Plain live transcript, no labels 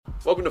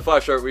Welcome to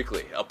 5 Sharp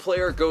Weekly. A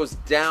player goes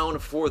down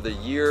for the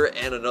year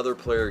and another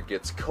player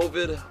gets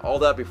COVID. All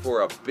that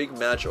before a big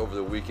match over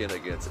the weekend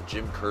against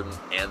Jim Curtin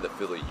and the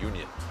Philly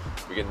Union.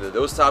 We get into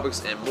those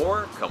topics and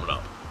more coming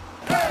up.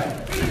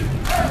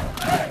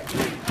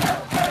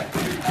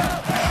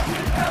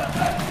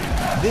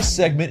 This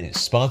segment is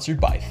sponsored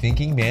by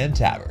Thinking Man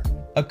Tavern,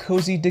 a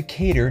cozy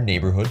Decatur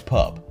neighborhood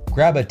pub.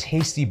 Grab a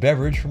tasty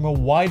beverage from a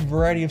wide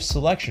variety of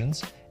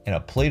selections and a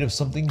plate of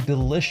something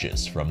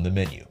delicious from the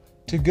menu.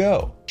 To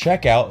go,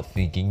 check out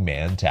Thinking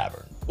Man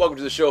Tavern. Welcome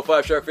to the show,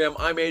 5 Sharp Fam.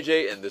 I'm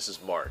AJ and this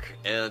is Mark.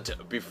 And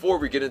before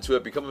we get into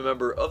it, become a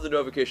member of the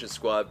Notification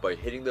Squad by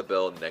hitting the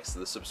bell next to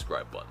the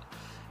subscribe button.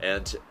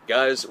 And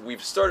guys,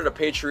 we've started a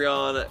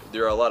Patreon.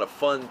 There are a lot of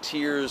fun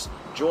tiers.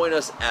 Join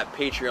us at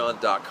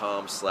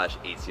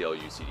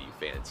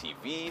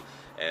patreon.com/ATLUCDFanTV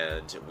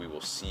and we will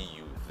see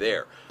you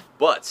there.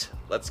 But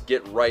let's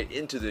get right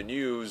into the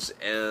news.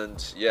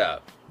 And yeah,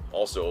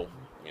 also,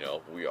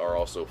 we are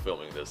also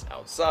filming this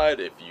outside.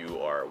 If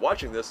you are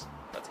watching this,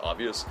 that's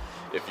obvious.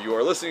 If you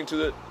are listening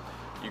to it,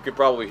 you can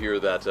probably hear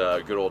that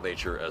good old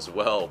nature as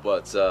well.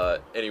 But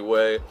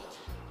anyway,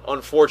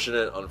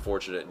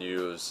 unfortunate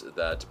news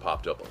that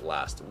popped up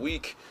last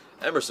week.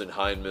 Emerson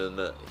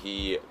Hyndman,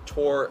 he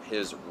tore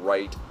his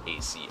right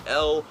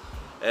ACL,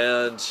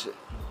 and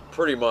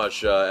pretty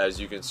much, as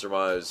you can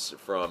surmise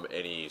from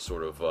any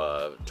sort of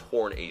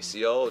torn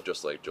ACL,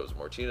 just like Joseph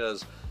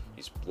Martinez,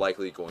 he's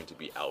likely going to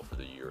be out for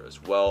the year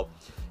as well.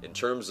 In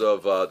terms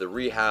of the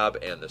rehab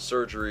and the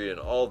surgery and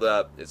all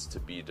that, it's to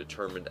be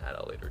determined at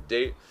a later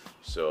date.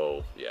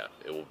 So, yeah,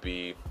 it will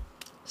be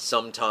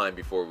some time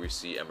before we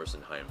see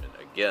Emerson Hyndman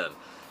again.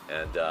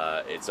 And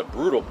it's a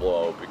brutal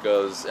blow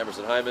because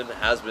Emerson Hyndman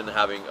has been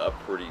having a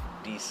pretty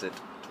decent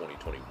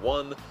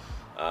 2021.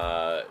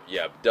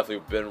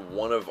 Definitely been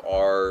one of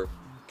our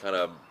kind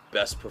of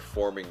best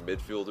performing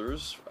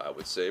midfielders, I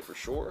would say, for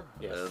sure.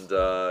 Yes. And,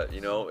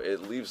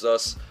 it leaves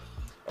us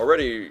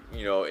already,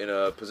 in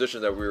a position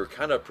that we were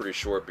kind of pretty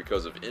short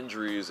because of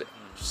injuries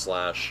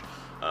slash,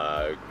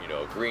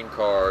 green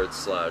cards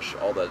slash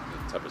all that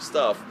type of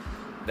stuff.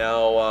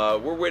 Now,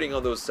 we're waiting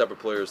on those type of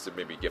players to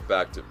maybe get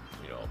back to,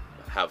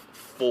 have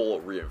full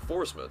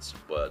reinforcements.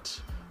 But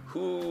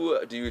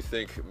who do you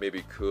think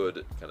maybe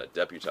could kind of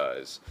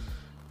deputize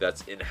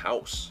that's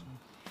in-house?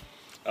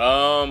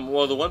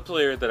 Well, the one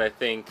player that I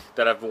think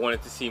that I've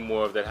wanted to see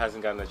more of that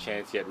hasn't gotten a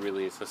chance yet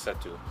really is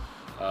Rossetto.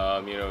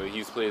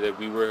 He's a player that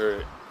we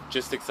were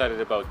just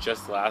excited about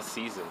just last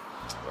season.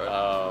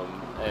 Right.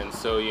 And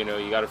so, you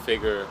got to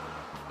figure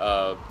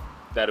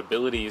that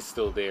ability is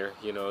still there,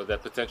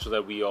 that potential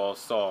that we all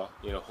saw,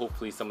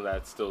 hopefully some of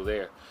that's still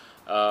there.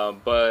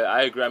 But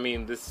I agree. I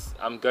mean,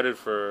 I'm gutted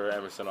for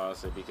Emerson,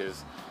 honestly,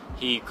 because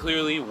he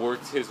clearly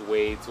worked his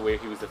way to where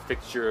he was a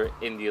fixture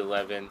in the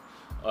 11.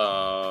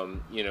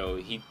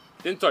 He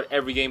didn't start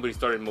every game, but he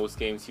started most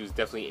games. He was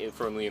definitely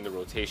firmly in the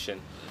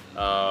rotation.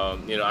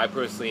 I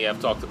personally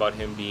have talked about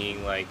him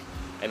being like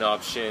an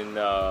option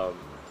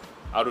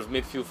out of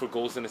midfield for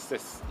goals and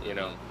assists.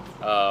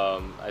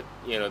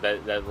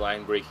 That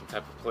line breaking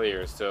type of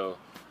player. So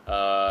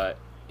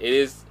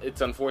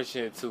it's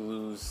unfortunate to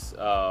lose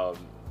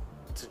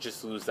to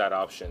just lose that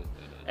option.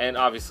 And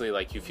obviously,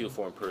 like, you feel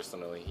for him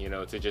personally,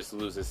 to just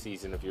lose a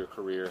season of your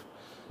career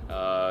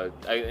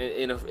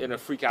in a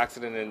freak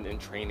accident in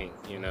training.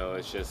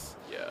 It's just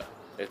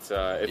it's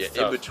tough.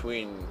 In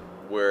between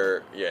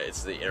where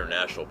it's the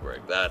international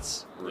break.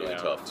 That's really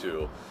tough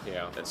too.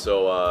 Yeah. And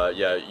so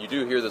you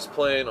do hear this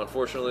playing,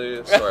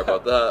 unfortunately. Sorry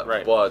about that.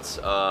 Right. But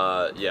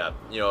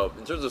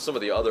in terms of some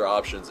of the other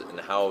options in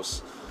the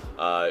house,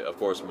 of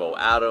course Mo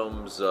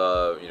Adams,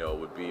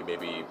 would be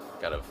maybe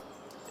kind of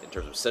in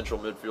terms of central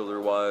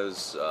midfielder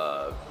wise,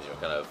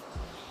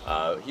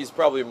 he's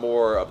probably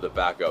more of the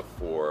backup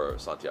for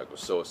Santiago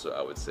Sosa,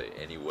 I would say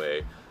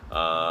anyway.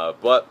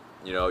 But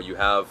you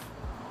have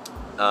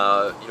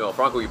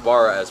Franco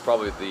Ibarra as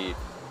probably the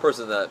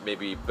person that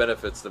maybe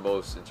benefits the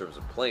most in terms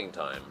of playing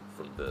time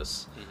from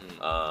this.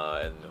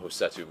 And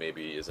Rossetto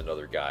maybe is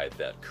another guy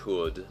that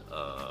could,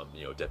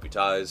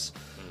 deputize.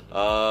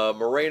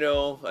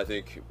 Moreno, I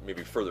think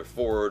maybe further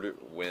forward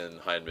when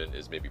Hyndman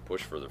is maybe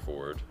pushed further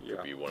forward.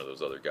 Could be one of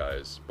those other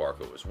guys.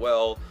 Barco as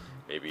well.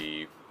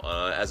 Maybe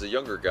as a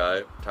younger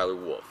guy, Tyler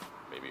Wolff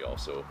maybe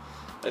also.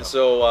 And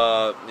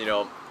so,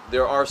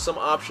 there are some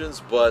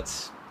options,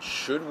 but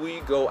should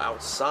we go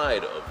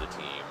outside of the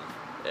team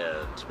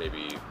and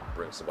maybe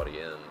bring somebody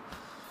in,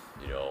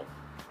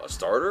 a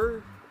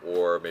starter,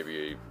 or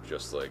maybe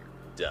just like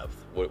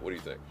depth? What do you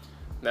think?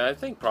 No, I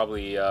think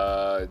probably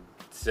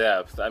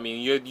depth. I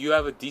mean, you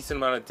have a decent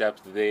amount of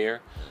depth there.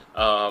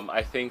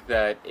 I think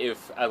that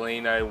if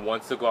Atlanta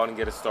wants to go out and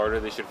get a starter,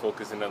 they should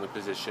focus in other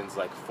positions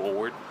like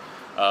forward,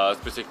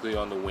 particularly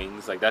on the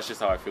wings. Like, that's just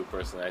how I feel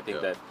personally. I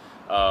think that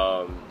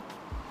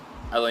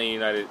Atlanta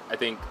United,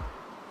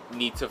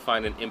 need to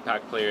find an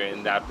impact player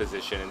in that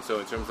position. And so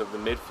in terms of the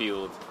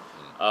midfield,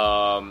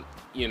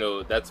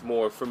 that's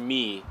more, for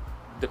me,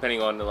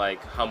 depending on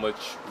like how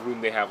much room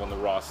they have on the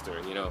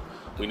roster. You know,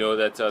 we know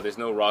that there's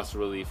no roster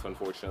relief,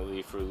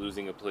 unfortunately, for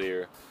losing a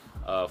player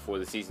for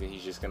the season.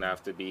 He's just gonna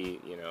have to be,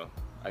 you know,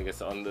 I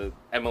guess on the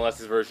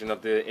MLS's version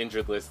of the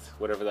injured list,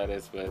 whatever that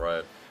is. But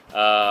Right.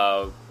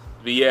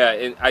 but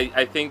yeah,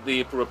 I think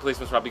the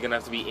replacement's probably gonna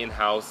have to be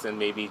in-house and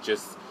maybe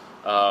just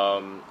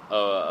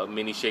a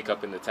mini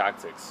shake-up in the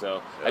tactics.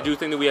 So Yeah. I do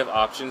think that we have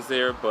options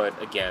there, but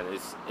again,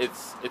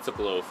 it's a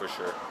blow for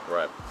sure.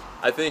 Right.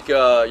 I think,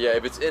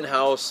 if it's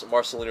in-house,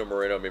 Marcelino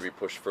Moreno maybe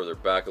push further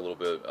back a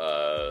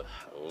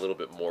little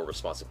bit more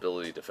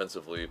responsibility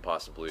defensively,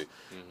 possibly.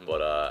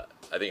 But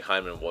I think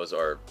Hyndman was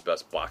our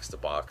best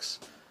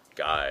box-to-box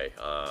guy.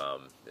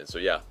 And so,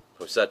 yeah,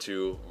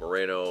 Rossetto,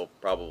 Moreno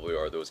probably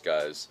are those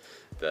guys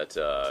that,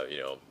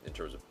 in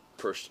terms of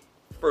push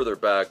further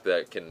back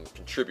that can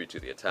contribute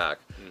to the attack.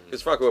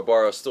 Because Franco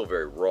Ibarra is still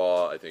very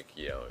raw. I think,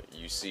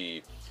 you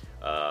see...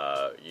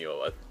 a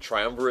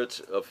triumvirate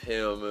of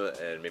him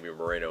and maybe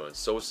Moreno and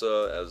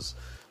Sosa as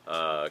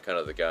kind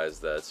of the guys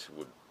that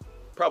would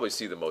probably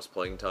see the most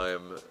playing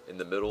time in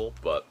the middle.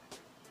 But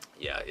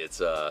yeah,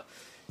 it's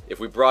if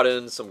we brought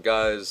in some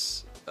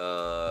guys,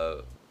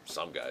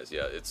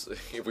 it's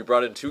if we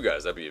brought in two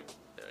guys, that'd be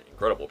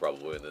incredible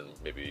probably, and then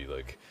maybe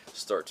like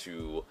start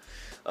to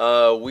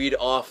weed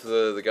off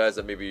the guys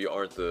that maybe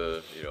aren't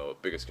the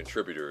biggest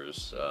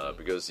contributors,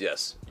 because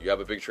yes, you have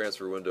a big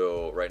transfer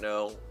window right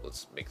now.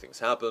 Let's make things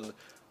happen.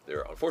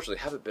 There unfortunately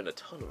haven't been a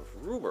ton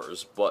of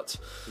rumors, but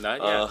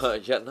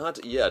Not yet.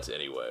 not yet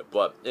anyway.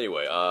 But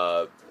anyway,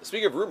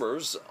 speaking of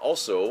rumors,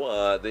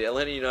 also the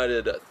Atlanta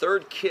United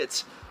third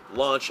kit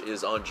launch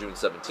is on June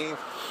 17th.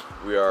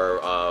 We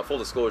are, full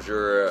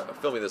disclosure,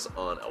 filming this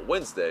on a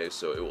Wednesday,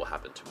 so it will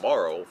happen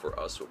tomorrow for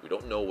us. We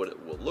don't know what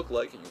it will look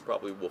like. You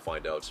probably will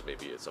find out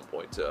maybe at some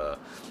point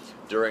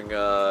during,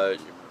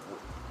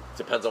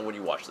 depends on when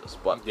you watch this.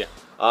 But,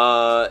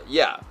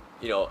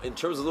 in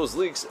terms of those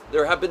leaks,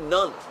 there have been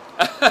none,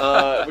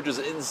 which is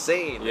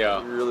insane,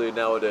 really,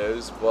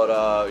 nowadays.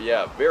 But,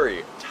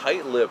 very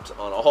tight-lipped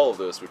on all of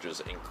this, which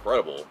is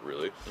incredible,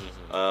 really.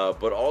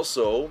 But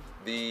also...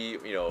 the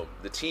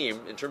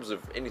team, in terms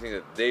of anything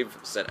that they've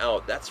sent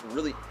out, that's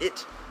really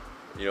it.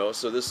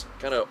 So this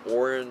kind of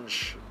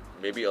orange,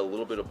 maybe a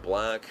little bit of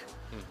black.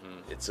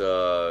 It's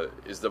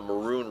is the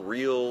maroon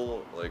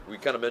real? Like we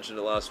kind of mentioned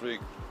it last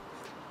week,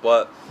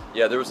 but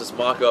yeah, there was this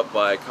mock-up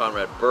by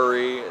Conrad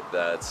Burry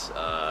that's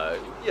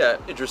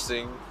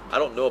interesting. I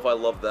don't know if I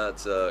love that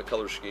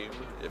color scheme.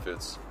 If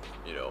it's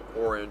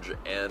orange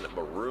and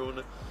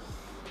maroon.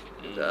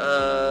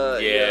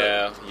 Don't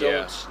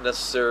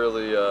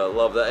necessarily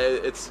love that.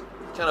 It's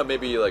kind of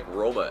maybe like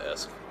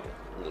Roma-esque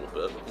a little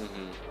bit.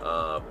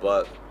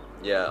 But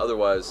yeah,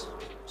 otherwise,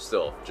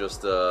 still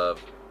just I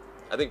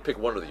think pick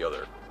one or the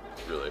other.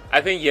 Really,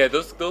 I think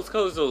those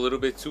colors are a little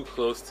bit too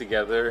close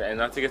together, and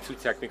not to get too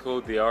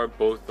technical, they are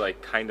both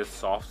like kind of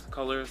soft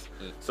colors.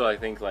 So I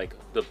think like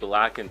the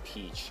black and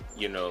peach,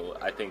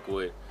 I think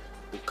would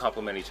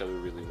complement each other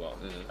really well.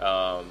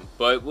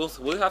 But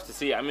we'll have to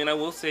see. I mean, I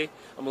will say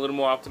I'm a little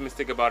more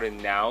optimistic about it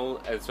now,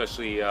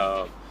 especially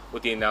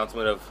with the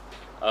announcement of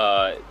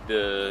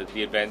the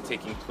event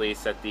taking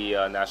place at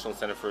the National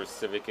Center for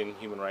Civic and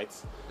Human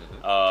Rights.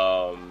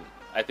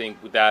 I think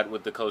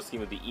with the color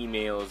scheme of the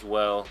email as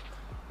well,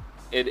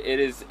 it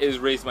is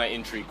raised my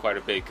intrigue quite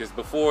a bit, because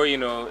before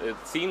it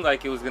seemed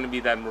like it was going to be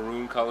that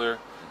maroon color.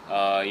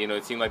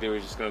 It seemed like they were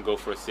just going to go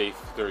for a safe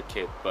third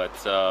kit, but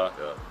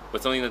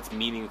something that's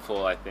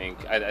meaningful, I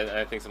think.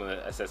 I think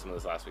I said some of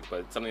this last week,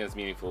 but something that's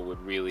meaningful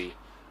would really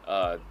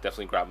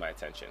definitely grab my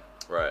attention.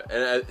 Right,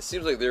 and it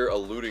seems like they're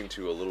alluding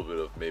to a little bit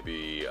of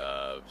maybe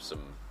some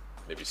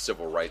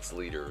civil rights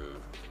leader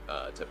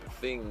type of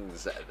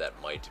things that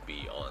might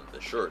be on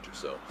the shirt.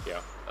 So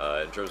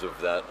in terms of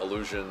that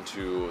allusion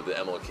to the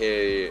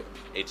MLK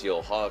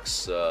ATL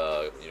Hawks,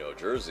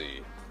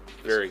 jersey,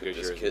 very good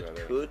this jersey. Kit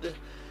could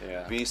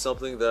be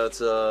something that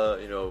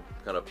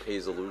kind of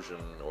pays allusion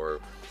or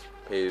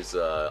pays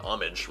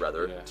homage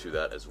rather to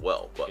that as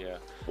well. But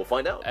we'll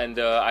find out. And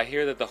I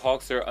hear that the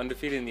Hawks are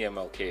undefeated in the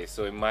MLK,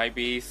 so it might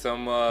be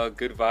some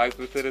good vibes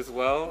with it as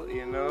well.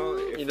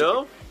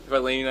 If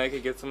Atlanta United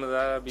could get some of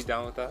that, I'd be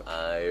down with that.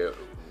 I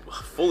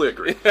fully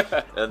agree.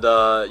 And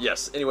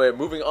yes, anyway,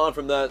 moving on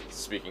from that,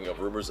 speaking of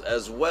rumors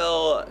as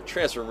well,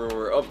 transfer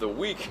rumor of the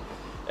week.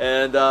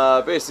 And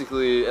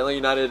basically, Atlanta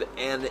United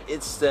and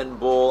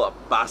Istanbul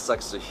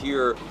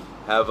Basaksehir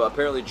have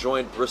apparently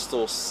joined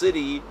Bristol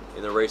City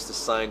in the race to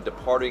sign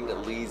departing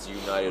Leeds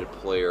United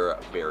player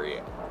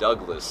Barry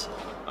Douglas.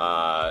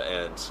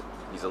 And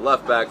he's a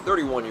left back,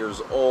 31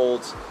 years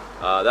old.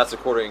 That's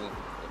according,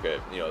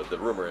 the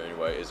rumor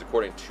anyway, is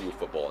according to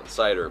Football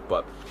Insider.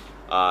 But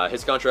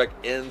his contract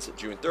ends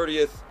June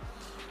 30th.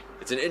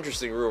 It's an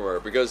interesting rumor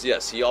because,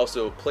 yes, he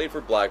also played for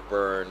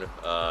Blackburn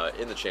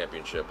in the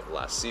Championship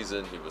last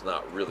season. He was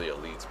not really a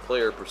Leeds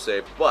player per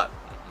se, but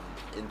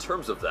in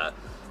terms of that,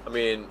 I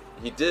mean,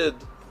 he did,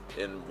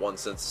 in one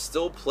sense,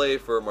 still play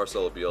for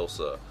Marcelo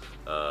Bielsa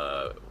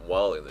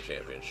while in the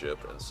Championship,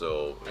 and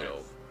so,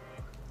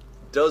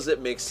 does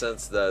it make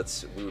sense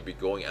that we would be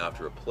going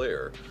after a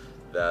player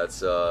that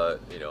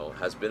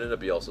has been in a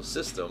Bielsa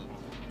system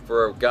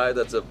for a guy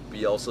that's a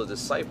Bielsa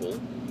disciple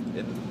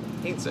in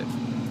Heinze?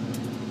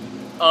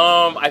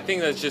 I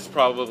think that's just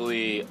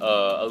probably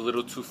a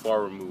little too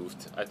far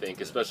removed. I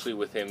think, especially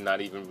with him not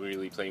even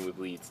really playing with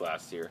Leeds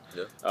last year.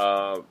 Yeah.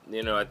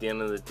 At the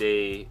end of the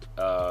day,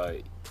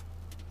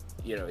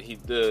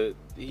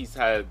 he's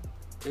had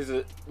his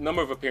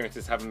number of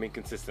appearances haven't been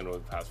consistent over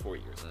the past 4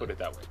 years. Put it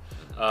that way.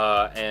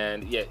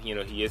 And yet,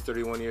 he is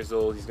 31 years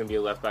old. He's going to be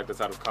a left back that's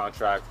out of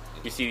contract.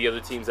 You see the other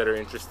teams that are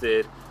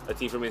interested. A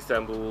team from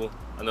Istanbul,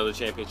 another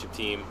championship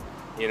team.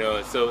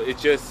 So it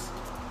just,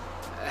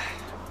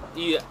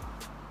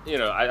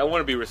 I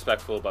want to be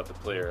respectful about the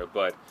player,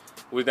 but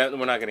we're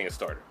not getting a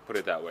starter. Put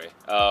it that way.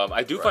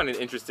 I do find it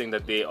interesting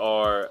that they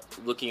are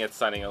looking at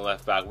signing a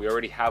left back. We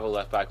already have a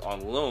left back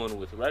on loan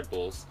with Red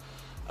Bulls.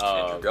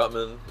 Andrew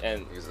Gutman,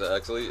 and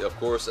actually, of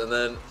course, and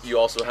then you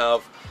also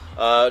have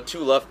 2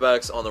 left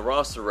backs on the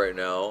roster right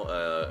now,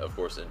 of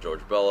course, in George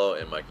Bello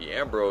and Mikey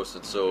Ambrose,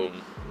 and so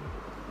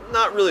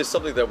not really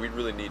something that we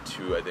really need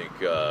to, I think,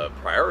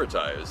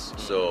 prioritize.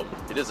 So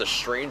it is a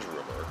strange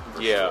rumor,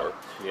 for sure.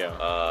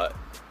 Yeah.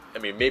 I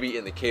mean, maybe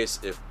in the case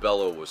if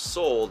Bello was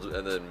sold,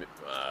 and then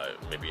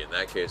maybe in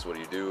that case, what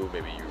do?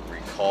 Maybe you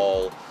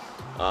recall,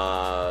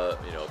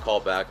 call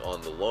back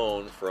on the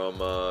loan from,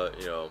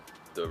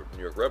 the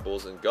New York Red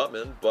Bulls and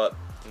Gutman, but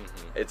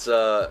it's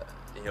the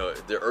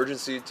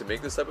urgency to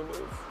make this type of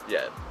move,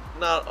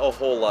 not a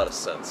whole lot of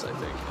sense, I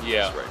think,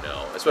 right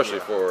now, especially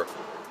for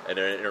an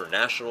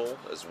international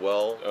as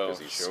well, because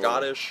he's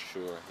Scottish.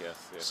 Sure,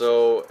 yes.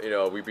 So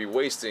we'd be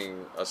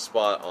wasting a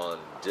spot on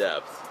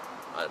depth.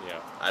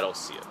 I don't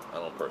see it. I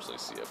don't personally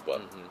see it,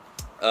 but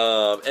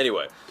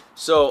anyway.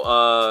 So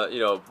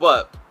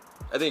but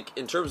I think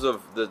in terms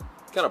of the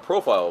kind of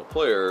profile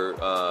player,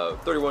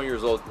 31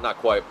 years old, not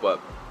quite, but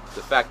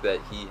the fact that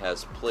he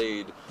has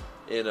played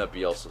in a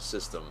Bielsa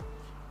system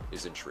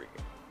is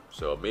intriguing.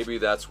 So maybe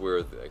that's where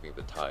I think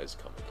the ties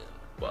come in.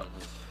 But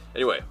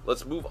anyway,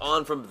 let's move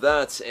on from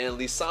that. And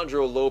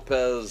Lisandro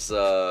Lopez,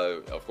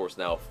 of course,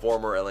 now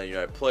former Atlanta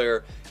United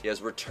player, he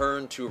has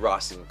returned to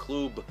Racing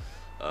Club,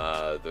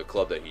 the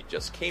club that he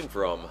just came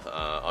from.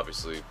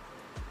 Obviously,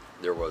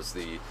 there was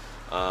the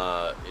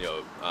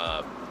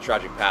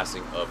tragic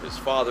passing of his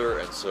father,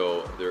 and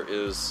so there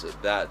is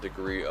that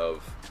degree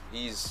of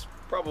he's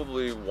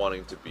probably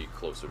wanting to be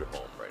closer to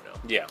home right now.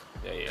 Yeah.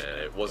 And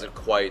it wasn't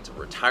quite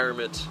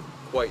retirement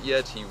quite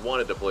yet. He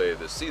wanted to play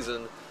this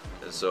season,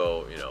 and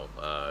so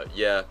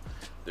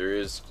there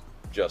is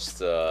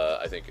just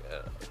I think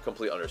a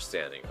complete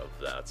understanding of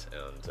that,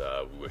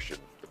 and we wish him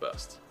the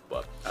best.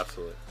 But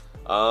absolutely.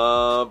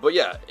 But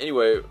yeah,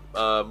 anyway,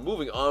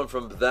 moving on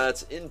from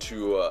that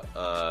into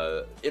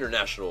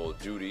international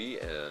duty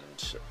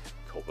and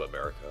Copa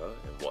America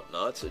and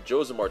whatnot,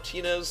 Jose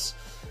Martinez,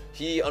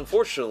 he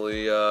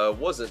unfortunately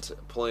wasn't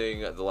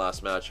playing the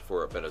last match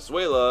for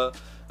Venezuela.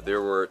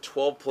 There were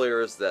 12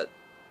 players that,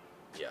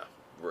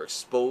 were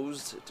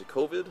exposed to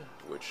COVID,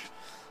 which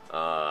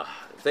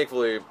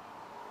thankfully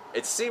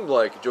it seemed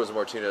like Jose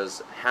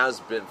Martinez has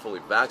been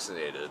fully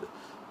vaccinated,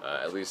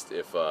 at least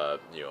if,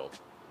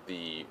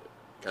 the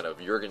kind of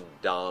Jurgen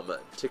Damm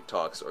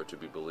TikToks are to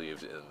be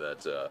believed, in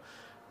that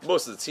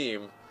most of the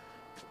team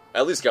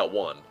at least got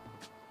one.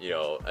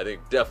 I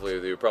think definitely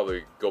they would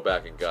probably go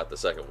back and got the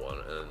second one.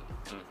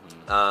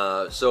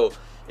 And so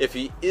if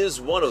he is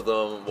one of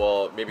them,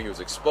 well, maybe he was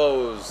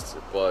exposed,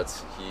 but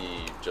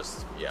he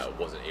just,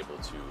 wasn't able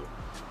to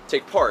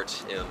take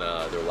part in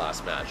their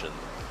last match. And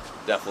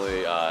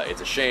definitely it's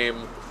a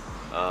shame.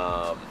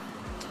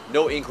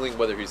 No inkling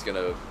whether he's going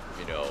to,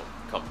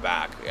 come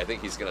back. I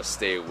think he's going to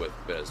stay with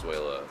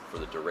Venezuela for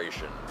the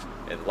duration.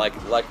 And like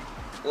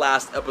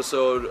last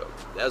episode,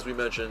 as we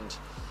mentioned,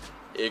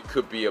 it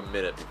could be a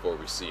minute before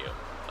we see him.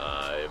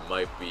 It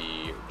might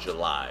be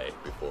July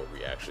before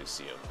we actually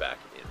see him back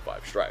in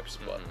Five Stripes.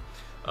 But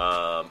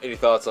any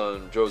thoughts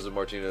on Jose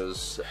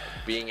Martinez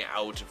being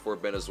out for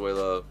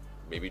Venezuela,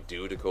 maybe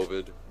due to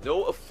COVID?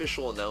 No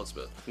official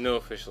announcement. No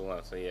official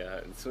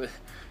announcement,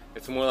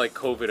 It's more like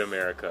COVID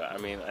America. I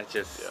mean,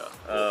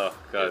 oh,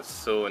 God, it's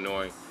so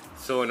annoying.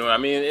 So annoying. I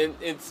mean,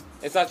 it's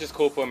not just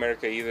Copa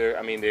America either.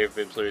 I mean, there have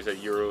been players at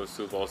Euros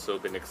who've also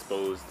been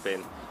exposed,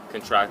 been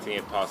contracting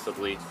it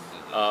possibly.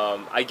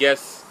 I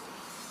guess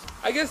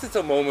it's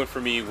a moment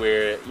for me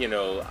where,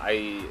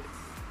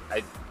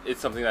 it's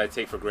something that I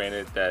take for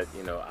granted that,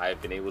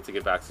 I've been able to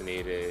get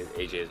vaccinated.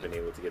 AJ has been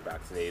able to get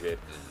vaccinated.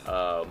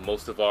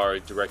 Most of our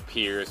direct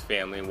peers,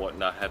 family, and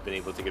whatnot have been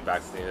able to get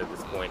vaccinated at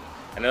this point.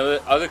 And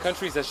other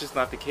countries, that's just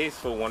not the case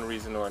for one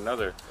reason or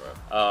another.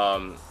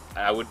 Right.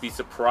 I would be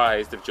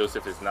surprised if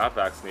Joseph is not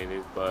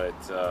vaccinated, but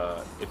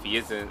if he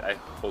isn't, I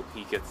hope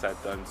he gets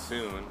that done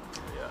soon.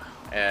 Yeah.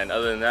 And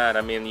other than that,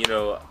 I mean,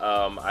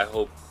 I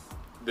hope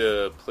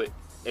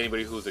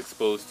anybody who's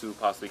exposed to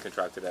possibly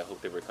contracted, I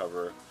hope they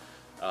recover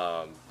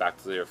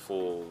back to their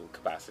full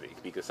capacity,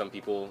 because some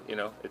people,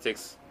 it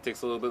takes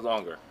a little bit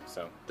longer.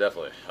 So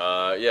definitely,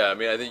 I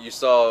mean, I think you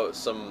saw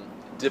some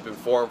dip in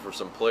form for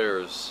some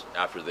players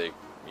after they,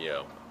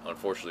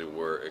 unfortunately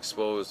were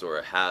exposed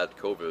or had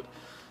COVID.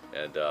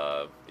 And,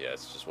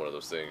 it's just one of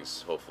those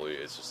things. Hopefully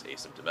it's just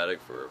asymptomatic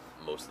for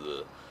most of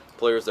the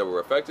players that were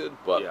affected.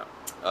 But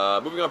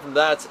moving on from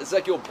that,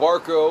 Ezequiel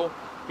Barco,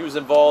 he was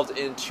involved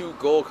in 2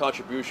 goal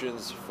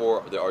contributions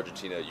for the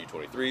Argentina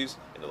U23s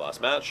in the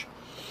last match.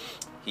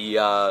 He,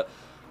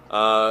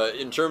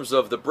 in terms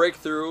of the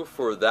breakthrough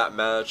for that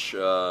match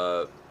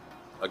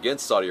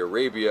against Saudi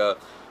Arabia,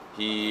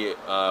 he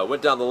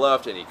went down the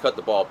left and he cut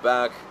the ball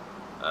back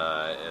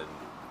and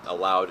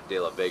allowed De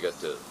La Vega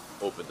to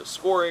open the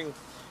scoring.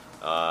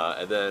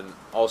 And then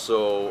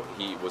also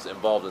he was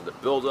involved in the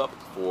build-up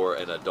for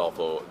an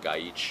Adolfo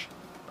Gaich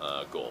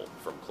goal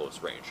from close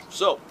range.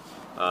 So,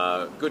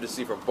 good to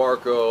see from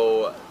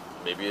Barco.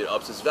 Maybe it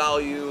ups his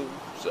value.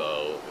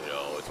 So,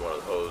 it's one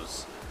of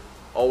those,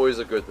 always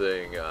a good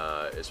thing,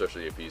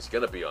 especially if he's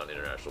going to be on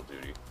international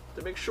duty,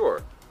 to make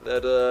sure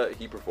that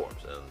he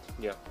performs.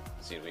 And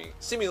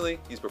seemingly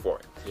he's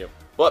performing. Yep.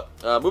 But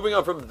moving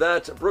on from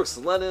that, Brooks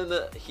Lennon,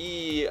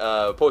 he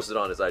posted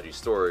on his IG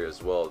story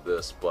as well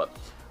this, but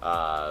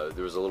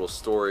there was a little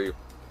story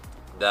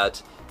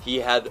that he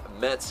had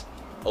met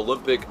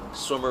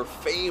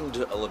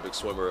famed Olympic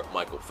swimmer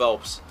Michael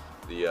Phelps,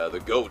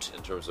 the GOAT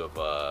in terms of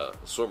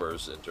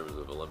swimmers, in terms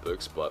of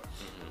Olympics. But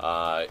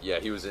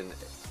he was in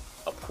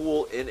a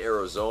pool in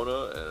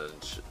Arizona,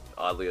 and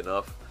oddly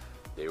enough,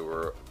 they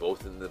were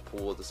both in the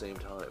pool at the same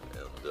time.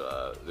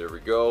 And there we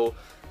go.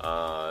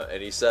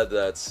 And he said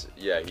that,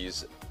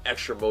 he's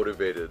extra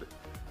motivated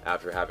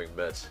after having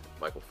met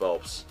Michael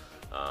Phelps.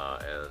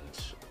 And,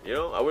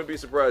 I wouldn't be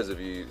surprised if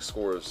he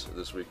scores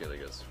this weekend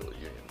against Philly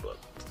Union, but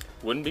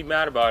wouldn't be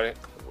mad about it.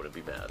 Wouldn't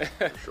be mad,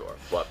 for sure.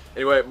 But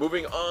anyway,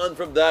 moving on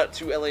from that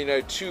to LA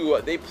United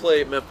 2, they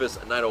play Memphis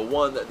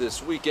 901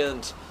 this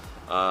weekend.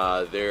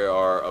 They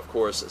are, of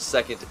course,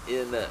 second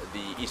in the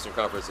Eastern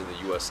Conference in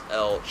the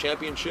USL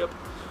Championship.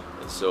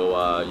 And so,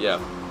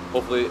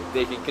 hopefully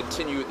they can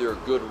continue their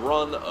good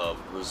run of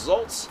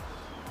results.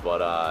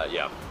 But,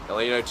 LA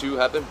United 2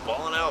 have been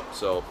balling out.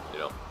 So,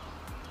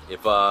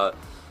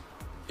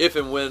 if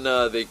and when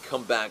they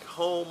come back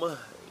home,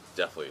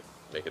 definitely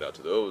make it out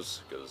to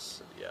those.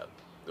 Because,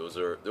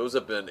 those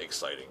have been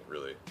exciting,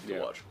 really, to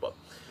watch. But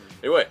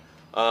anyway,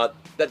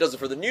 that does it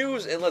for the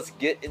news, and let's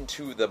get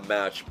into the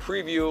match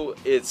preview.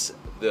 It's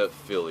the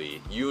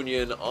Philly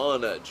Union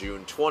on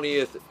June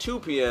 20th, 2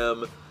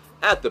 p.m.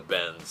 at the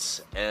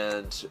Benz.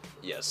 And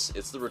yes,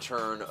 it's the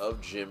return of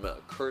Jim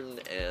Curtin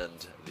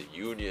and the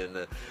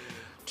Union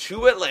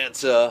to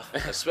Atlanta,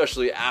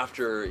 especially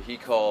after he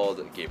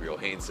called Gabriel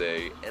Heinze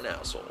an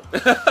asshole.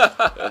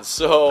 And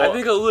so I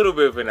think a little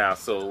bit of an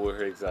asshole were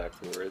her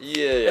exact words.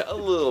 Yeah, a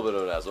little bit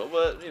of an asshole.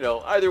 But,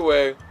 either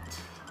way,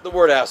 the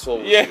word asshole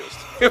was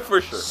used.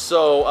 For sure.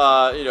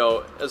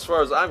 So, as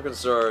far as I'm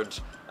concerned,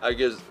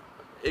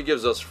 it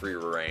gives us free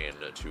reign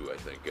to, I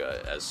think,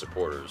 as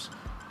supporters,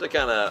 to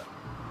kind of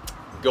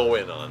go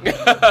in on.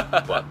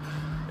 But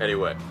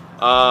anyway,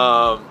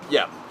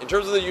 in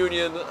terms of the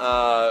Union,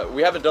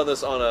 we haven't done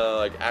this on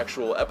a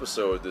actual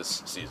episode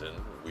this season.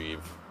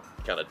 We've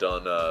kind of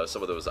done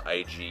some of those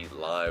IG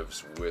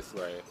lives with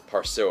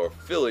Parcero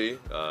Philly.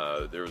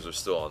 Those are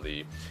still on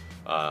the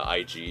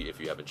IG if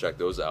you haven't checked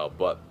those out.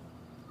 But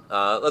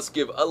let's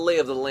give a lay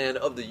of the land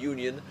of the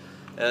Union.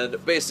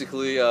 And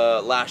basically,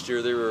 last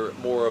year they were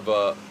more of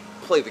a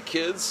play the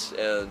kids,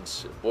 and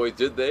boy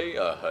did they.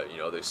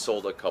 They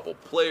sold a couple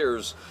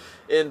players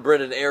in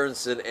Brendan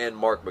Aronson and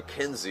Mark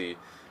McKenzie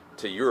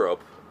to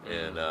Europe,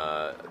 and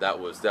that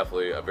was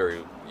definitely a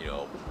very,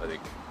 I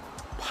think,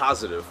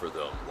 positive for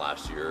them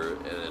last year,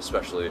 and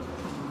especially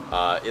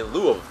in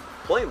lieu of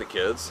playing the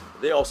kids,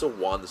 they also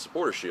won the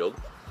Supporter Shield.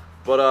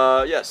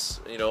 But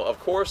yes, of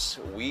course,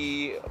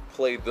 we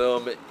played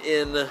them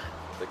in the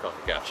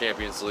CONCACAF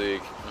Champions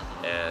League,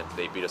 and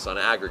they beat us on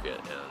aggregate.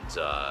 And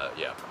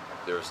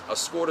there's a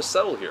score to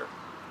settle here,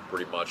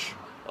 pretty much,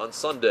 on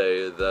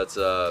Sunday.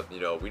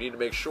 That we need to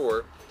make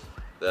sure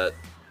that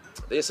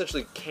they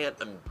essentially can't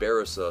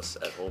embarrass us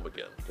at home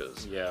again,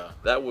 because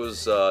that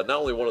was not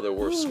only one of the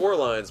worst score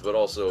lines, but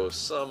also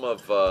some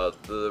of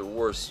the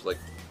worst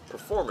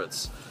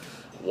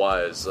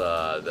performance-wise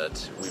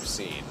that we've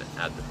seen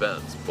at the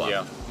Benz.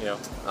 But,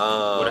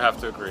 would have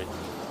to agree.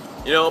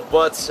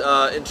 But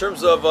in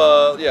terms of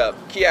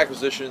key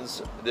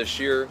acquisitions this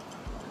year,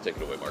 take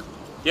it away, Mark.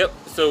 Yep,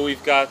 so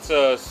we've got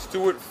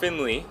Stuart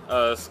Finley,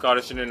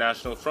 Scottish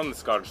international from the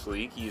Scottish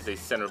League. He's a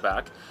center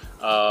back.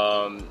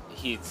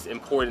 He's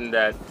important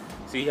that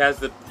he has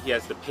the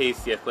pace,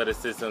 the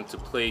athleticism to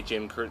play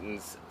Jim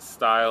Curtin's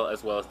style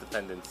as well as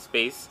defend in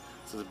space.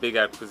 So it's a big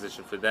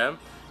acquisition for them.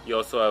 You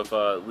also have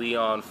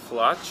Leon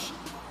Floch,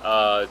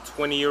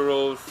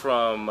 20-year-old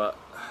from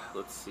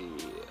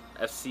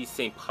FC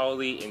St.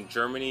 Pauli in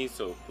Germany,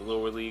 so the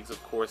lower leagues, of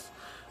course.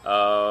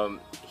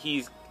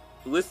 He's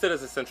listed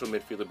as a central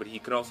midfielder, but he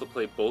can also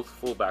play both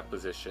fullback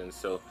positions,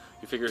 so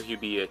you figure he'd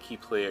be a key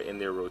player in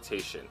their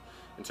rotation.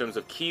 In terms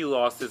of key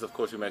losses, of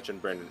course, we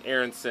mentioned Brendan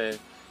Aronson.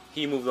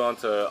 he moved on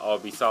to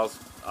RB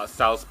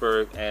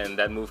Salzburg, and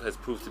that move has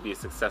proved to be a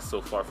success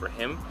so far for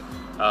him.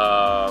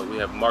 We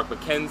have Mark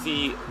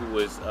McKenzie, who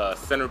was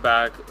center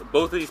back.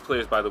 Both of these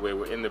players, by the way,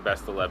 were in their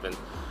best 11.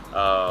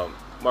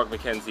 Mark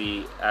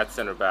McKenzie at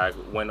center back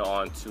went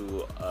on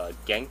to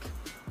Genk.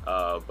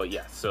 But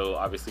yeah, so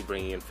obviously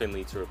bringing in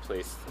Finley to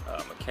replace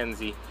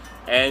McKenzie.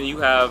 And you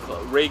have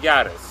Ray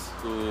Gaddis,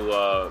 who,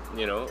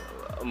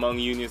 among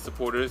Union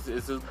supporters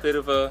is a bit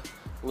of a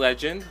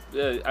legend.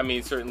 I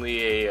mean,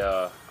 certainly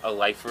a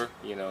lifer,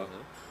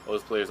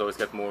 Those players always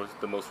get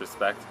the most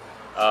respect.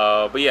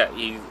 But yeah,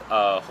 he's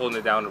holding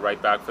it down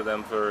right back for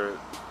them for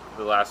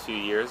the last few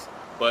years,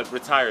 but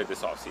retired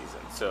this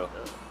offseason. So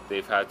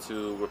they've had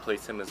to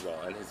replace him as well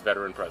and his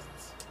veteran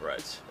presence.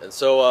 Right. And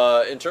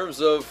so in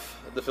terms of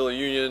the Philly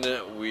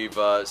Union, we've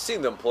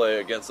seen them play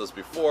against us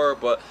before,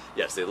 but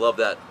yes, they love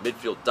that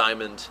midfield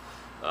diamond,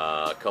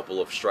 a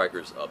couple of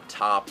strikers up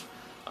top.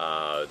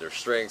 Their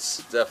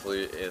strengths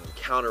definitely in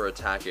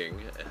counter-attacking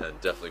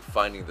and definitely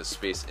finding the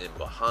space in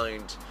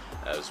behind,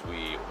 as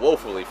we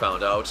woefully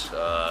found out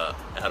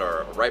at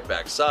our right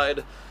back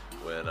side,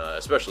 when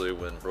especially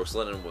when Brooks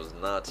Lennon was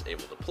not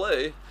able to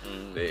play.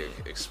 They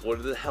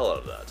exploited the hell out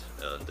of that.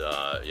 And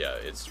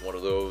it's one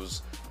of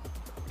those.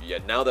 Yeah,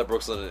 now that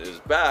Brooks Lennon is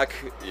back,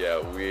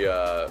 we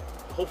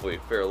hopefully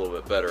fare a little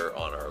bit better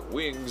on our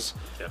wings.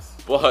 Yes.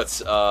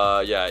 But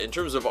in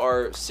terms of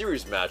our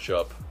series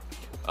matchup,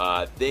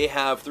 they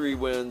have 3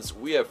 wins,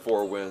 we have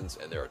 4 wins,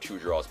 and there are 2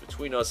 draws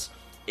between us.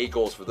 8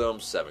 goals for them,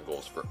 7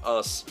 goals for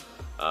us.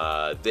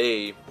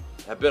 They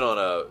have been on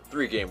a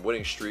 3-game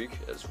winning streak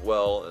as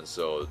well, and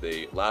so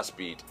they last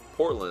beat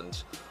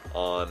Portland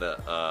on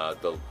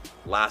the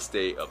last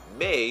day of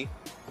May,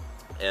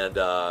 and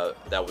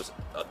that was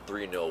a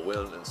 3-0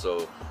 win, and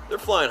so they're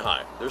flying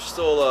high. They're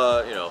still,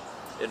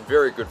 in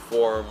very good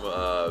form.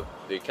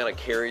 They kind of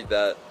carried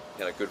that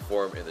kind of good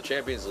form in the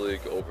Champions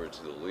League over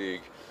to the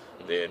league.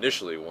 They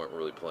initially weren't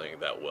really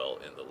playing that well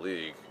in the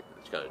league,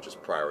 kind of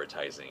just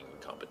prioritizing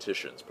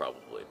competitions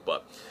probably.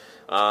 But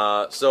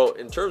so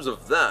in terms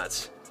of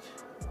that,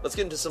 let's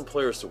get into some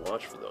players to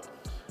watch for them.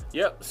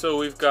 Yep, so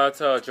we've got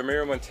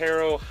Jamiro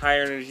Montero, high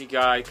energy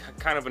guy,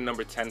 kind of a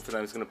number 10 for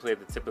them. He's going to play at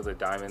the tip of the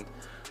diamond.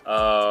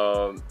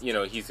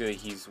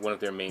 He's one of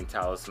their main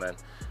talisman.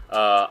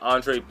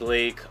 Andre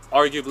Blake,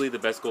 arguably the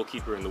best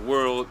goalkeeper in the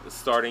world,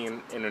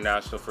 starting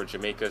international for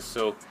Jamaica.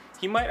 So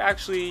he might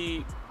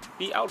actually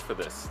be out for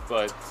this,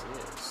 but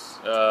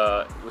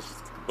which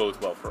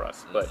bodes well for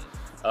us. But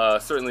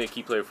certainly a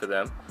key player for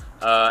them.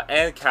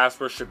 And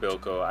Kasper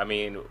Shabilko. I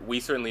mean, we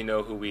certainly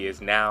know who he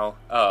is now,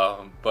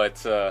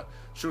 but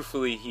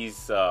truthfully,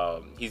 he's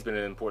been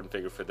an important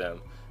figure for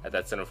them at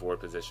that center forward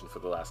position for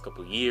the last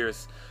couple of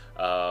years.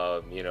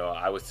 I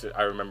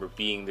remember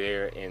being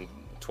there in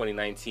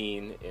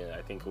 2019,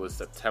 I think it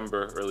was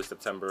early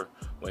September,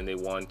 when they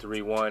won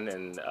 3-1,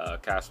 and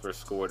Kasper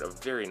scored a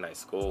very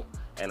nice goal.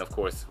 And of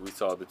course, we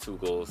saw the 2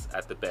 goals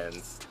at the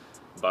Benz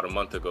about a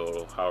month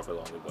ago, however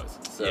long it was.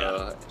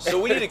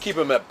 So we need to keep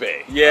him at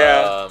bay.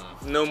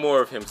 No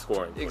more of him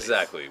scoring, please.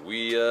 Exactly.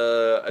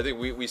 I think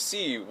we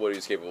see what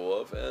he's capable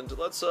of, and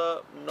let's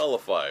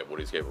nullify what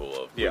he's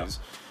capable of, please. Yeah.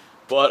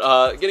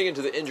 But getting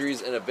into the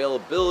injuries and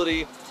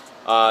availability,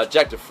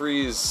 Jack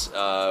DeFries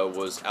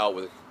was out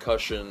with a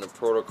concussion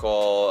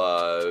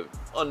protocol.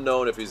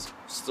 Unknown if he's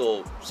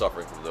still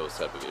suffering from those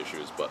type of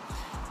issues, but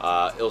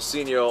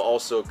Ilsinho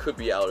also could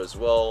be out as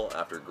well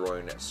after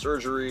groin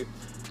surgery.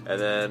 And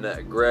then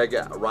Greg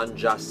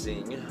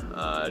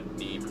Ranjasinghe,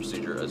 knee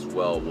procedure as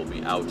well, will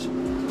be out.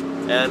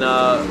 And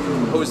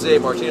Jose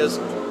Martinez,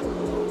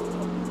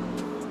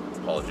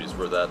 apologies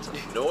for that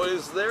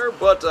noise there,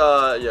 but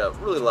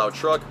really loud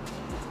truck.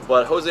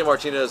 But Jose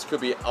Martinez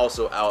could be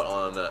also out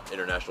on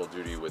international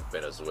duty with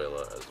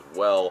Venezuela as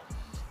well.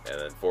 And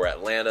then for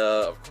Atlanta,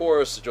 of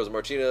course, Jose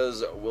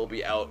Martinez will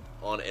be out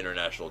on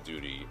international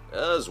duty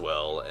as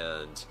well.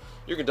 And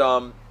Jürgen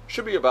Damm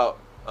should be about,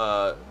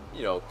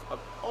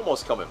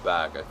 almost coming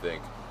back, I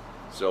think.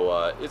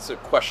 So it's a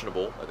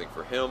questionable, I think,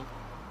 for him.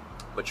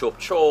 But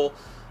Chol,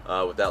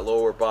 with that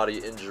lower body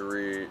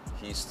injury,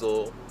 he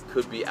still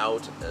could be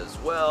out as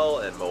well.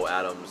 And Mo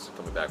Adams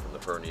coming back from the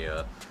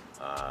hernia.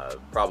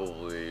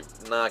 Probably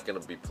not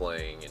going to be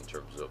playing in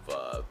terms of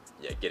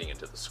getting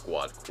into the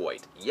squad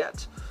quite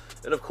yet.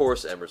 And of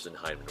course, Emerson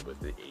Hyndman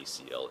with the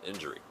ACL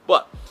injury.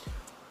 But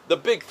the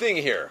big thing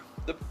here,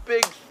 the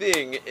big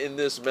thing in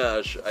this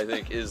match, I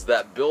think, is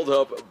that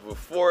build-up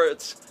before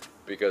it,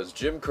 because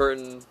Jim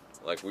Curtin,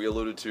 like we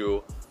alluded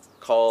to,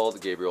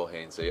 called Gabriel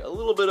Heinze a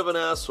little bit of an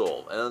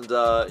asshole. And,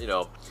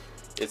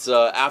 it's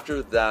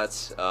after that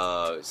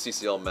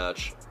CCL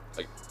match,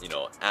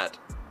 at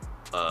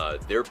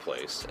their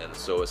place. And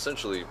so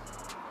essentially,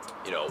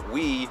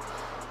 we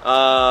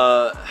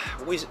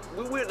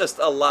witnessed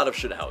a lot of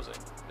shithousing,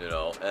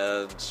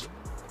 and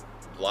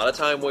a lot of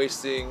time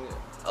wasting,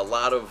 a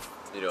lot of,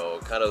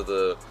 kind of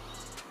the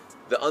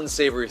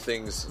unsavory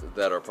things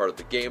that are part of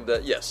the game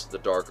that, yes, the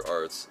dark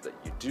arts that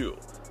you do.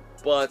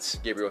 But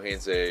Gabriel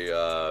Heinze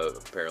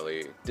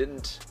apparently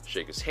didn't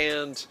shake his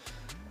hand.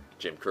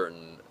 Jim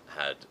Curtin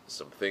had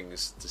some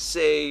things to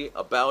say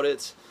about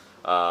it.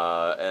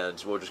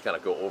 And we'll just kind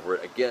of go over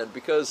it again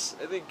because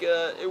I think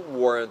it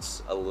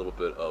warrants a little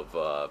bit of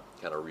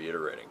kind of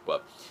reiterating.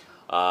 But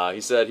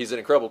he said he's an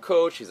incredible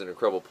coach, he's an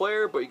incredible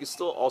player, but he can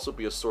still also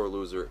be a sore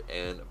loser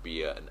and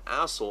be an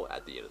asshole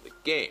at the end of the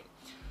game.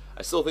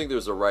 I still think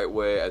there's a right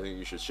way. I think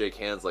you should shake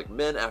hands like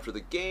men after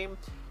the game.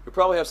 You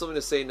probably have something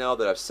to say now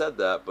that I've said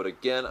that, but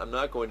again, I'm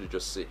not going to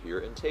just sit here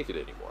and take it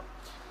anymore.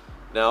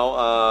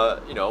 Now,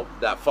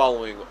 that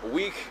following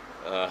week,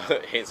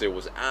 Hainsey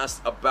was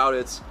asked about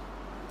it.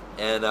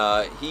 And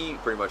he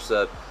pretty much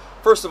said,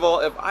 first of all,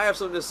 if I have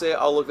something to say,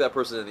 I'll look that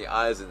person in the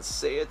eyes and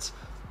say it.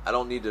 I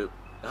don't need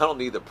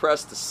the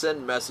press to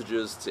send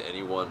messages to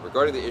anyone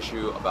regarding the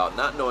issue about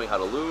not knowing how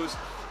to lose.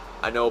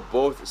 I know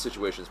both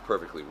situations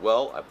perfectly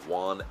well. I've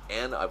won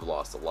and I've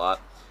lost a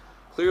lot.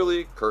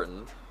 Clearly,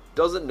 Curtin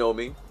doesn't know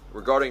me.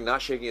 Regarding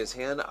not shaking his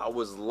hand, I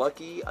was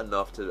lucky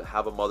enough to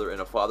have a mother and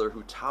a father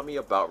who taught me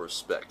about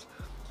respect.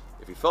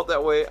 If he felt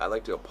that way, I'd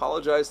like to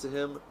apologize to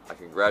him. I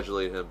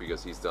congratulate him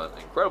because he's done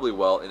incredibly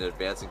well in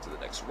advancing to the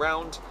next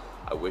round.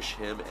 I wish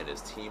him and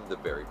his team the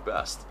very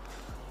best.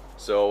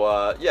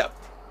 So,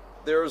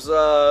 there's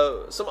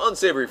some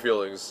unsavory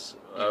feelings.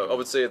 I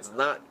would say it's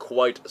not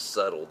quite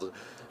settled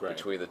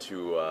between the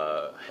two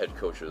head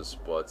coaches.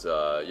 But,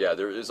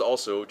 there is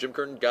also, Jim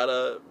Curtin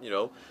got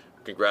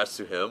congrats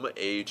to him,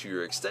 a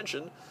 2-year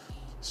extension.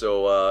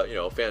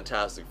 So,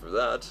 fantastic for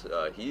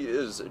that. He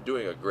is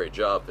doing a great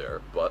job there,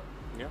 but...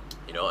 Yeah.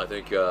 I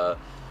think on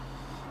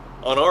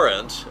our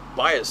end,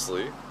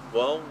 biasly,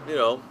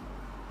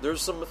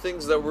 there's some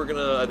things that we're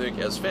gonna, I think,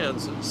 as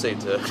fans, say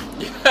to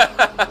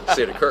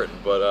Curtin.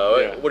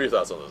 But what are your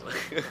thoughts on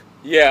this?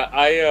 Yeah,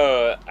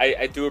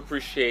 I do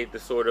appreciate the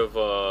sort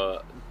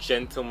of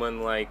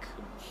gentleman-like,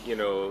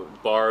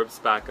 barbs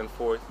back and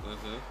forth.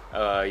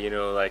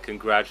 Mm-hmm. Like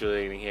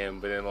congratulating him,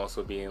 but then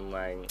also being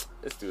like,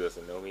 "This dude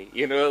doesn't know me."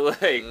 Who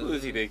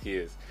does he think he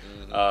is?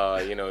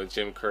 Mm-hmm.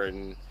 Jim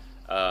Curtin.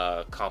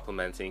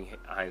 Complimenting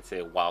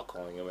Hainsey while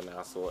calling him an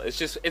asshole.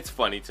 It's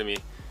funny to me.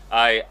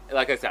 I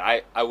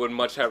would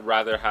much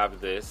rather have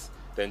this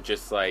than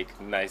just like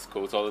nice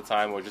quotes all the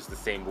time or just the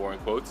same boring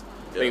quotes.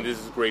 Yeah. I think this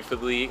is great for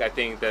the league. I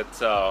think that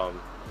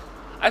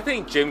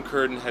Jim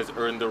Curtin has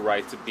earned the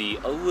right to be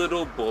a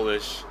little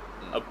bullish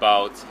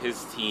about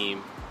his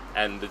team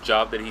and the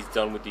job that he's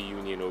done with the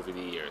union over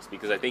the years,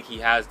 because I think he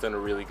has done a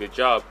really good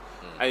job.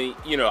 I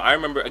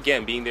remember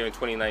again being there in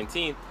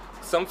 2019.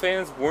 Some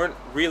fans weren't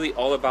really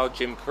all about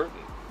Jim Curtin,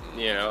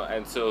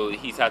 and so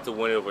he's had to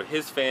win over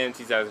his fans.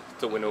 He's had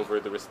to win over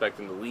the respect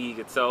in the league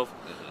itself.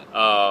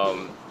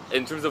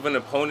 In terms of an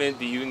opponent,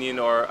 the Union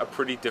are a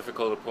pretty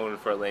difficult opponent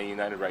for Atlanta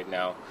United right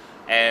now.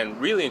 And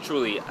really and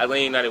truly,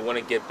 Atlanta United want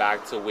to get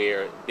back to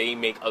where they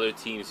make other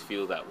teams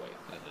feel that way.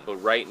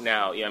 But right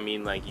now,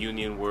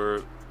 Union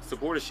were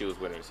Supporters' Shield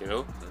winners, They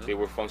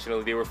were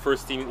they were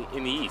first team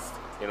in the East.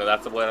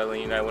 That's what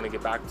Atlanta United want to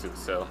get back to.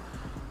 So...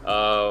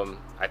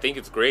 I think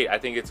it's great. I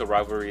think it's a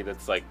rivalry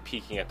that's like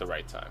peaking at the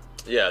right time.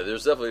 Yeah,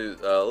 there's definitely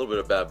a little bit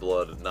of bad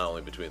blood, not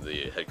only between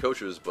the head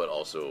coaches, but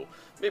also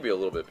maybe a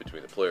little bit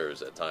between the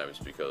players at times,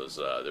 because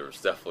there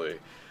was definitely,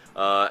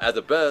 at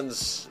the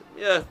Bends,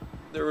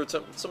 there were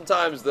some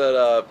times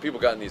that people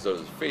got in each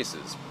other's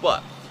faces.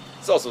 But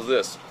it's also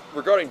this.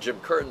 Regarding Jim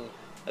Curtin,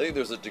 I think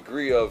there's a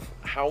degree of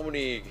how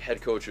many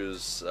head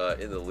coaches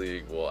in the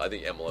league, well, I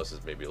think MLS is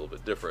maybe a little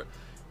bit different,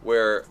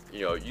 where,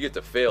 you get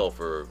to fail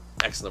for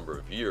X number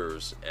of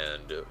years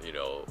and,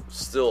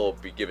 still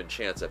be given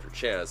chance after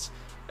chance.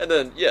 And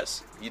then,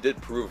 yes, he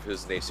did prove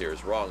his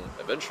naysayers wrong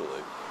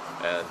eventually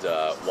and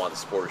won the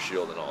Supporters'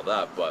 Shield and all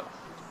that. But,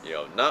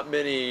 not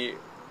many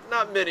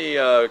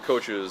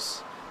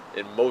coaches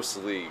in most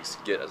leagues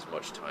get as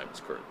much time as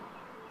Curtin.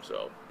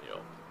 So,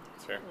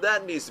 that's fair.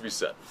 That needs to be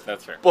said.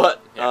 That's fair.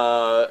 But,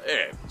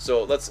 anyway,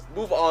 so let's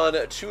move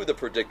on to the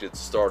predicted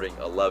starting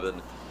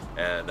 11.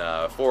 And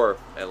for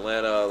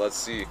Atlanta, let's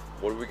see.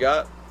 What do we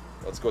got?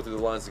 Let's go through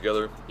the lines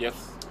together.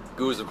 Yes.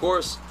 Goose, of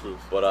course. Goose.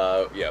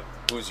 But,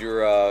 who's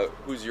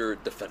your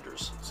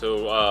defenders?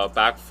 So,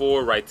 back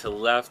four, right to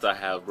left, I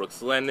have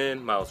Brooks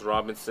Lennon, Miles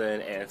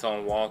Robinson,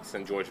 Anton Walkes,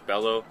 and George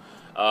Bello.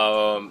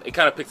 It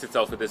kind of picks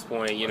itself at this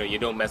point. You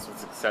don't mess with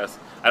success.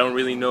 I don't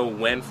really know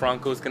when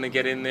Franco's going to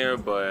get in there,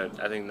 but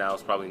I think now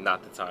is probably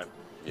not the time.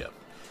 Yeah.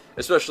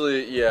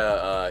 Especially, he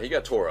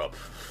got tore up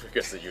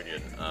against the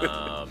Union.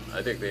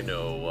 I think they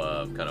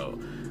know kind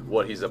of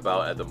what he's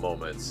about at the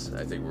moment.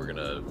 I think we're going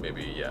to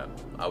maybe,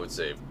 I would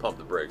say pump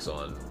the brakes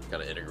on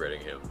kind of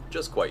integrating him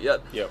just quite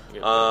yet. Yep.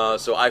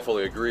 So I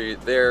fully agree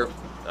there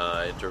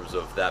in terms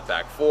of that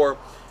back four.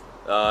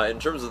 In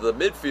terms of the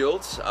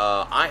midfield,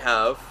 I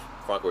have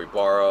Franco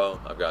Ibarra.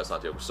 I've got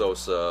Santiago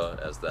Sosa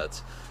as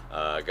that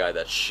guy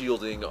that's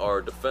shielding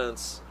our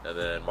defense. And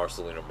then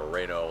Marcelino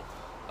Moreno.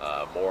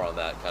 More on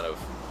that kind of...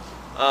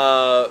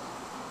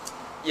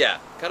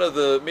 kind of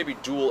the maybe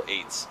dual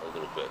eights a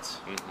little bit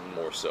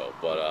more so.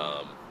 But,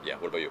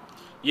 what about you?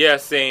 Yeah,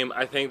 same.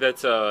 I think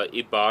that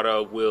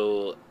Ibarra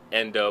will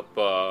end up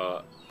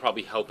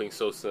probably helping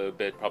Sosa a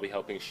bit, probably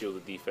helping shield the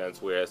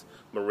defense. Whereas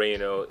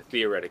Moreno,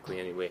 theoretically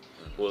anyway,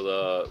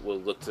 will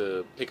look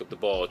to pick up the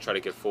ball, try to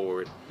get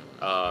forward,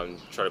 try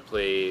to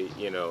play,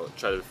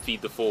 try to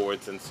feed the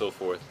forwards and so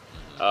forth.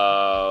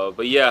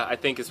 But yeah, I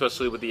think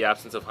especially with the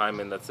absence of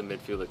Hyman, that's the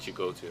midfield that you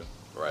go to.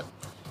 Right.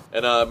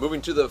 And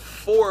moving to the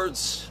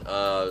forwards,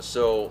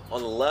 so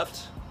on the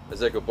left,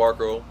 Ezequiel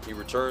Barco, he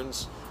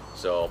returns.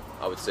 So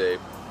I would say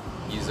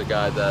he's a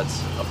guy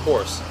that's, of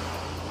course,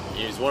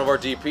 he's one of our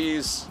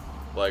DPs.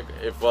 Like,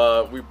 if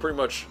we pretty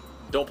much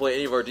don't play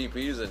any of our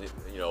DPs and,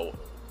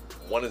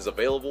 one is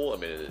available, I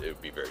mean, it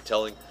would be very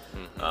telling.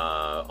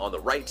 On the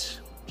right,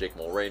 Jake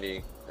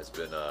Mulroney has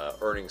been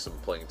earning some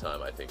playing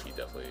time. I think he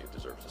definitely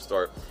deserves to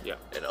start. Yeah.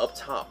 And up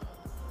top,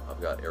 I've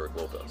got Eric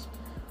Lopez.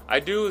 I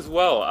do as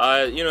well.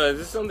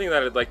 This is something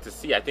that I'd like to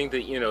see. I think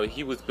that,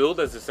 he was billed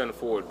as a center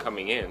forward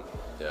coming in.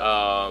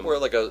 Yeah. Or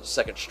like a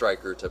second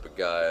striker type of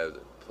guy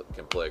that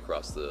can play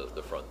across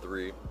the front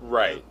three.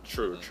 Right.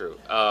 True.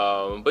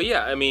 But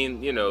yeah, I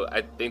mean,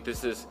 I think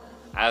this is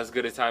as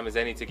good a time as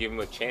any to give him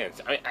a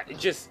chance.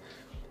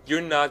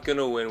 You're not going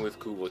to win with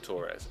Cubo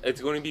Torres.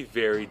 It's going to be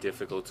very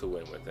difficult to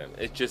win with him.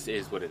 It just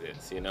is what it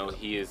is.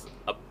 He is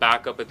a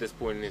backup at this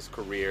point in his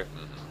career.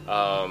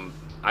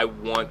 I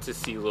want to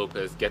see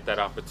Lopez get that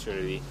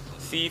opportunity.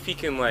 See if he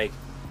can,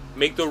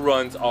 make the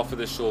runs off of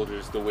the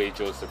shoulders the way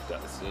Joseph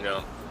does,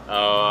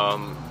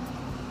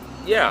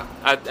 Yeah,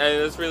 and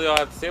that's really all I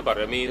have to say about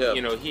it. I mean,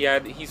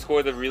 he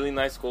scored a really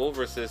nice goal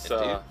versus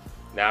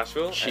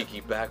Nashville.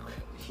 Cheeky back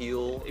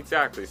heel.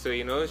 Exactly. So,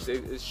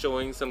 it's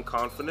showing some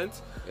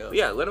confidence.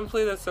 Yeah, let him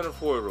play that center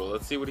forward role.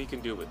 Let's see what he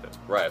can do with it.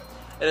 Right.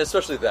 And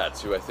especially that,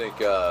 too. I think,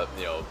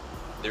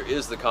 there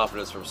is the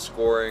confidence from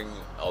scoring,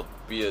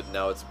 albeit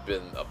now it's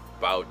been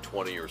about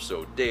 20 or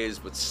so days,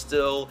 but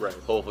still,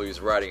 hopefully he's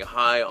riding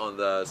high on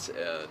that,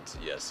 and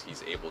yes,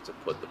 he's able to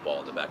put the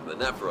ball in the back of the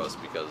net for us,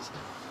 because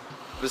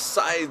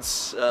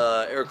besides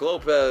Eric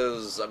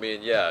Lopez, I mean,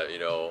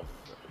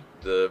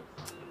 the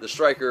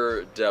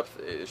striker depth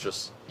is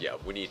just,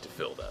 we need to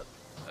fill that.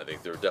 I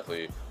think there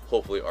definitely,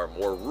 hopefully, are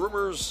more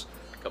rumors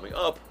coming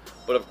up,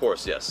 but of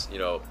course, yes,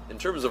 in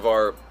terms of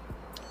our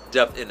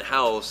depth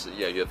in-house,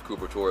 you have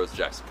Cooper Torres,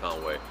 Jackson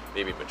Conway,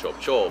 maybe Machop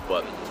Chol,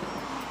 but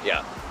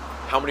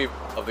how many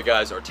of the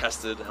guys are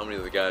tested? How many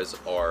of the guys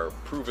are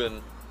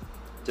proven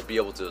to be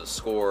able to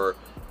score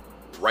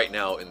right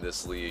now in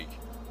this league,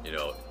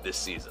 this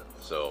season?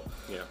 So,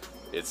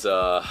 it's,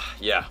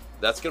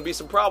 that's going to be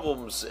some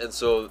problems. And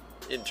so,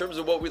 in terms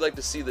of what we'd like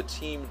to see the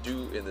team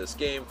do in this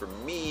game, for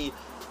me,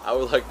 I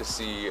would like to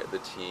see the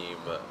team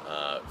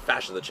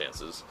fashion the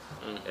chances.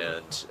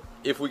 And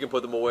if we can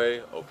put them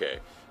away, okay.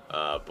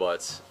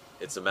 But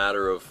it's a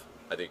matter of,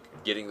 I think,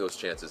 getting those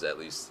chances at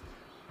least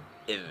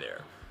in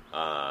there.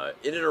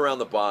 In and around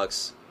the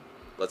box,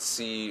 let's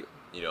see,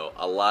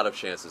 a lot of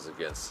chances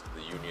against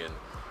the Union.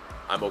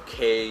 I'm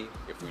okay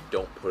if we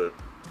don't put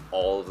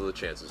all of the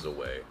chances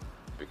away,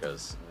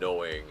 because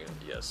knowing,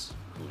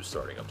 who's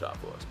starting up top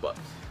for us. But,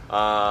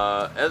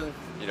 and,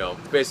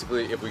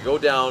 basically, if we go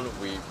down,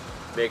 we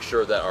make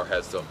sure that our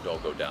heads don't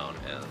go down.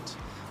 And,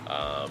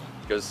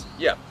 because,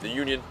 the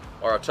Union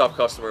are a tough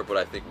customer, but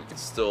I think we can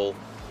still,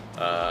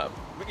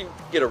 we can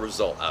get a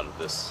result out of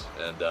this.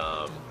 And,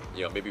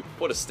 maybe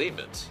put a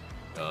statement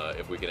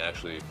if we can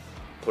actually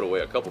put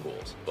away a couple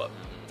goals. But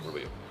what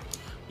about you?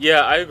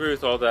 Yeah, I agree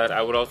with all that.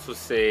 I would also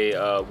say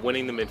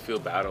winning the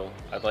midfield battle.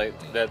 I'd like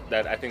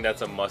that. I think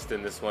that's a must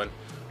in this one,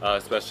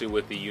 especially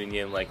with the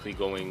Union likely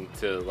going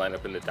to line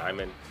up in the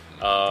diamond.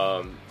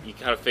 You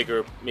kind of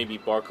figure maybe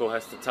Barco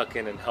has to tuck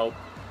in and help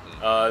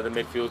the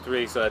midfield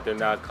three so that they're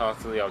not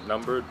constantly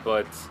outnumbered.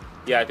 But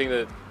yeah, I think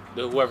that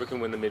whoever can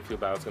win the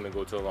midfield battle is going to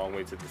go to a long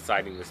way to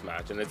deciding this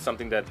match, and it's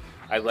something that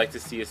I'd like to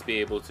see us be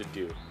able to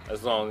do,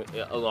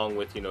 along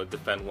with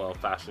defend well,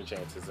 fashion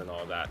chances, and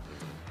all that.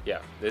 Yeah,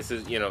 this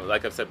is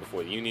like I've said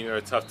before, the Union are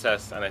a tough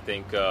test, and I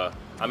think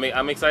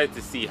I'm excited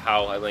to see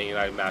how Atlanta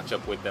United match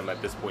up with them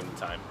at this point in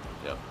time.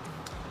 Yeah.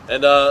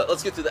 And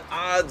let's get to the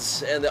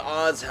odds, and the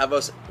odds have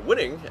us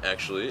winning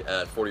actually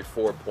at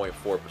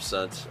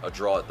 44.4%, a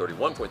draw at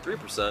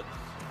 31.3%.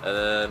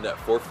 And then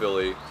for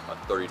Philly,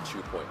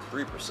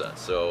 32.3%.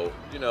 So,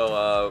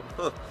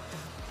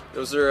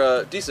 those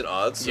are decent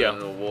odds,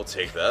 and we'll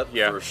take that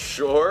for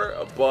sure.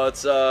 But,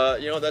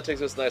 that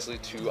takes us nicely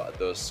to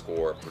the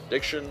score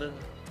prediction.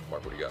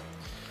 Mark, what do you got?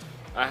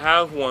 I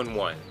have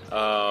 1-1.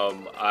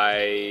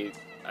 I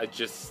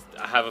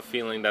have a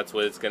feeling that's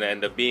what it's going to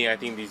end up being. I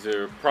think these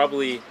are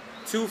probably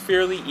two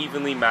fairly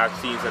evenly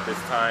matched teams at this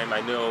time.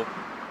 I know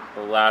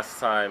the last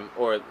time,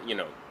 or,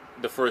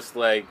 the first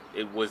leg,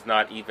 it was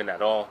not even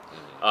at all.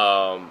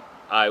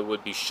 I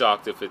would be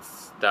shocked if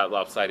it's that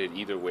lopsided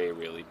either way,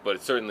 really.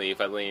 But certainly,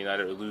 if Atlanta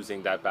United are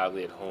losing that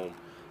badly at home,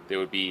 there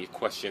would be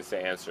questions to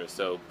answer.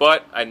 So,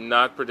 but I'm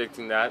not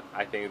predicting that.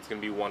 I think it's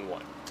going to be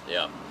 1-1.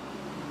 Yeah.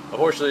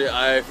 Unfortunately,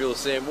 I feel the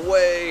same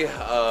way.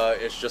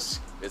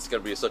 It's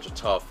going to be such a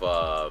tough,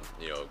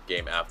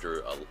 game after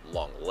a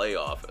long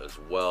layoff as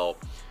well.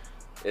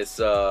 It's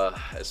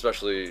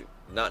especially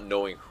not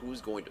knowing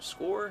who's going to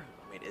score.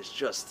 I mean, it's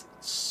just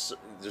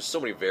there's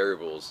so many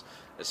variables,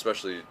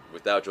 especially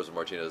without Joseph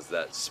Martinez,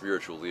 that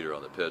spiritual leader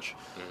on the pitch.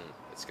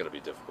 It's going to be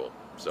difficult.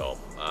 So,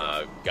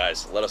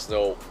 guys, let us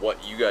know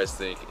what you guys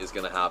think is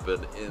going to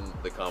happen in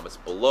the comments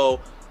below.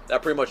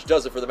 That pretty much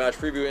does it for the match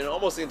preview and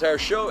almost the entire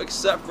show,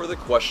 except for the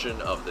question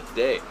of the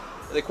day.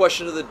 And the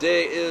question of the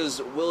day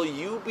is, will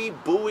you be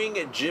booing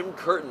Jim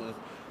Curtin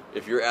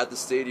if you're at the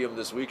stadium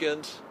this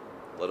weekend?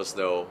 Let us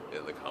know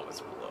in the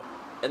comments below.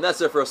 And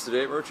that's it for us today.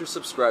 Remember to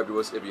subscribe to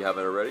us if you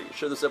haven't already.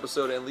 Share this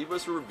episode and leave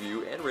us a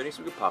review and rating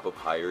so we can pop up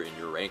higher in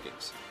your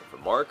rankings. And for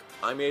Mark,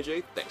 I'm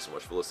AJ. Thanks so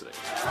much for listening.